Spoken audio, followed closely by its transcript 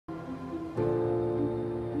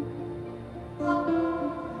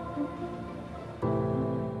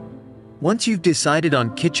Once you've decided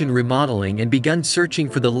on kitchen remodeling and begun searching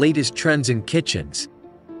for the latest trends in kitchens,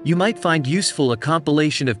 you might find useful a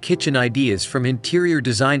compilation of kitchen ideas from interior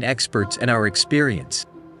design experts and our experience.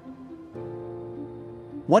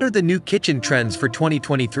 What are the new kitchen trends for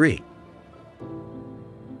 2023?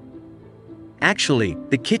 Actually,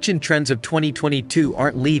 the kitchen trends of 2022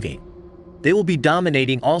 aren't leaving. They will be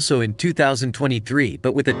dominating also in 2023,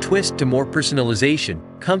 but with a twist to more personalization,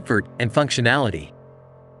 comfort, and functionality.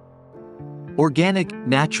 Organic,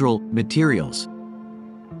 natural materials.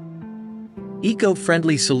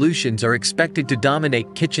 Eco-friendly solutions are expected to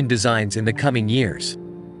dominate kitchen designs in the coming years.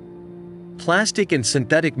 Plastic and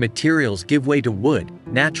synthetic materials give way to wood,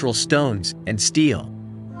 natural stones, and steel.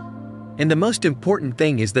 And the most important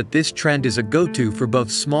thing is that this trend is a go-to for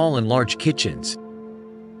both small and large kitchens.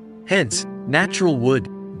 Hence, natural wood,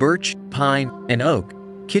 birch, pine, and oak,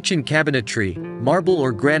 kitchen cabinetry, marble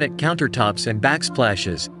or granite countertops and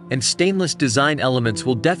backsplashes, and stainless design elements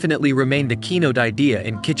will definitely remain the keynote idea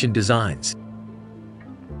in kitchen designs.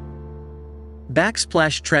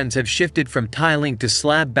 Backsplash trends have shifted from tiling to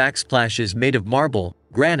slab backsplashes made of marble,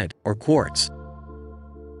 granite, or quartz.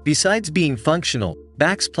 Besides being functional,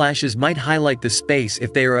 backsplashes might highlight the space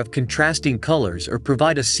if they are of contrasting colors or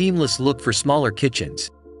provide a seamless look for smaller kitchens.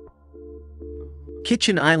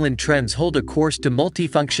 Kitchen island trends hold a course to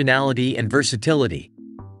multifunctionality and versatility.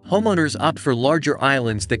 Homeowners opt for larger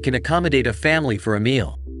islands that can accommodate a family for a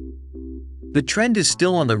meal. The trend is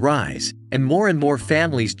still on the rise, and more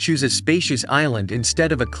families choose a spacious island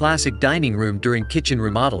instead of a classic dining room during kitchen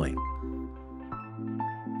remodeling.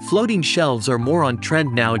 Floating shelves are more on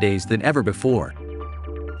trend nowadays than ever before.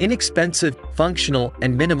 Inexpensive, functional,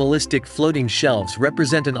 and minimalistic floating shelves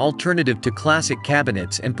represent an alternative to classic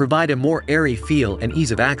cabinets and provide a more airy feel and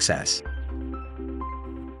ease of access.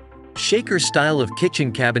 Shaker style of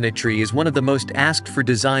kitchen cabinetry is one of the most asked for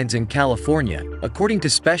designs in California, according to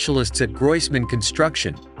specialists at Groisman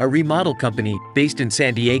Construction, a remodel company based in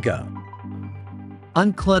San Diego.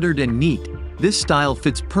 Uncluttered and neat, this style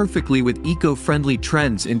fits perfectly with eco-friendly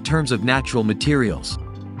trends in terms of natural materials.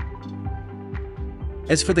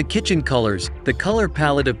 As for the kitchen colors, the color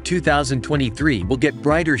palette of 2023 will get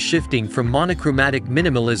brighter, shifting from monochromatic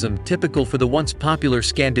minimalism typical for the once popular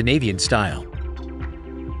Scandinavian style.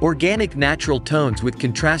 Organic natural tones with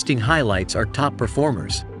contrasting highlights are top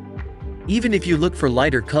performers. Even if you look for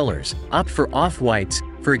lighter colors, opt for off-whites,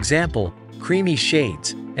 for example, creamy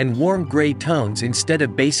shades, and warm gray tones instead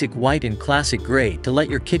of basic white and classic gray to let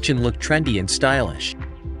your kitchen look trendy and stylish.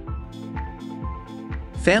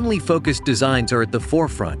 Family-focused designs are at the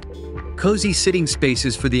forefront. Cozy sitting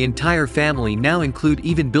spaces for the entire family now include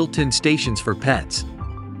even built-in stations for pets.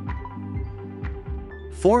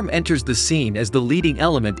 Form enters the scene as the leading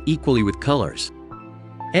element, equally with colors.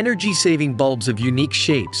 Energy-saving bulbs of unique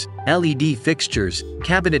shapes, LED fixtures,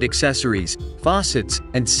 cabinet accessories, faucets,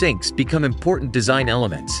 and sinks become important design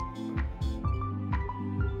elements.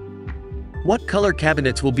 What color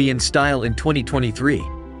cabinets will be in style in 2023?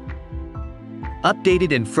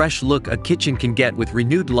 Updated and fresh look a kitchen can get with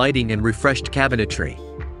renewed lighting and refreshed cabinetry.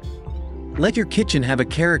 Let your kitchen have a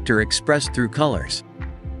character expressed through colors.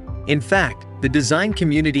 In fact, the design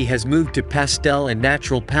community has moved to pastel and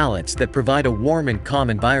natural palettes that provide a warm and calm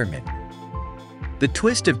environment. The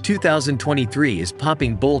twist of 2023 is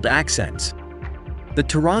popping bold accents. The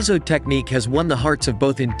terrazzo technique has won the hearts of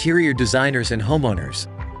both interior designers and homeowners.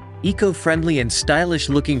 Eco-friendly and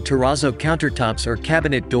stylish-looking terrazzo countertops or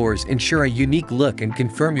cabinet doors ensure a unique look and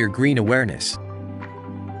confirm your green awareness.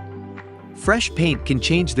 Fresh paint can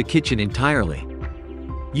change the kitchen entirely.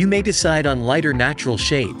 You may decide on lighter natural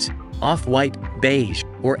shades, off-white, beige,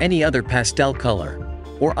 or any other pastel color,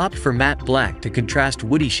 or opt for matte black to contrast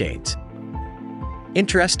woody shades.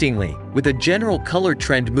 Interestingly, with a general color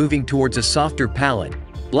trend moving towards a softer palette,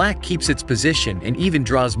 black keeps its position and even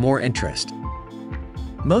draws more interest.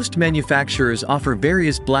 Most manufacturers offer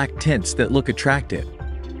various black tints that look attractive.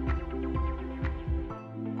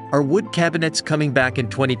 Are wood cabinets coming back in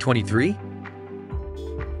 2023?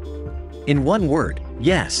 In one word,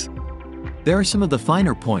 yes. There are some of the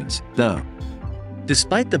finer points, though.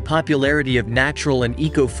 Despite the popularity of natural and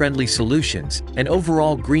eco-friendly solutions and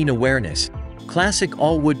overall green awareness, classic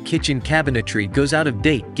all-wood kitchen cabinetry goes out of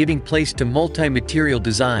date, giving place to multi-material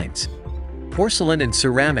designs. Porcelain and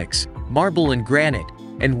ceramics, marble and granite,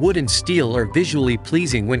 and wood and steel are visually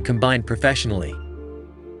pleasing when combined professionally.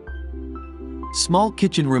 Small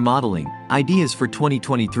kitchen remodeling, ideas for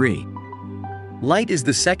 2023. Light is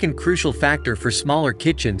the second crucial factor for smaller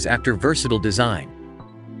kitchens after versatile design.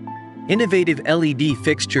 Innovative LED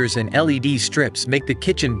fixtures and LED strips make the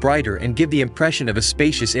kitchen brighter and give the impression of a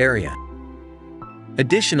spacious area.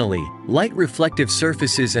 Additionally, light reflective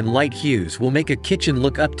surfaces and light hues will make a kitchen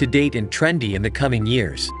look up-to-date and trendy in the coming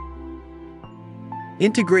years.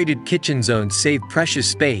 Integrated kitchen zones save precious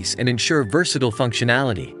space and ensure versatile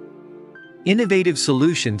functionality. Innovative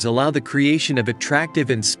solutions allow the creation of attractive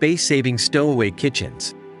and space-saving stowaway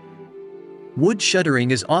kitchens. Wood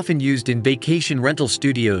shuttering is often used in vacation rental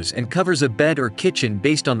studios and covers a bed or kitchen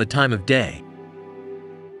based on the time of day.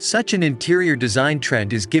 Such an interior design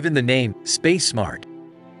trend is given the name Space Smart.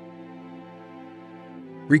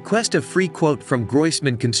 Request a free quote from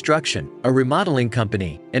Groisman Construction, a remodeling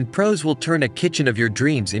company, and pros will turn a kitchen of your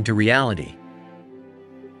dreams into reality.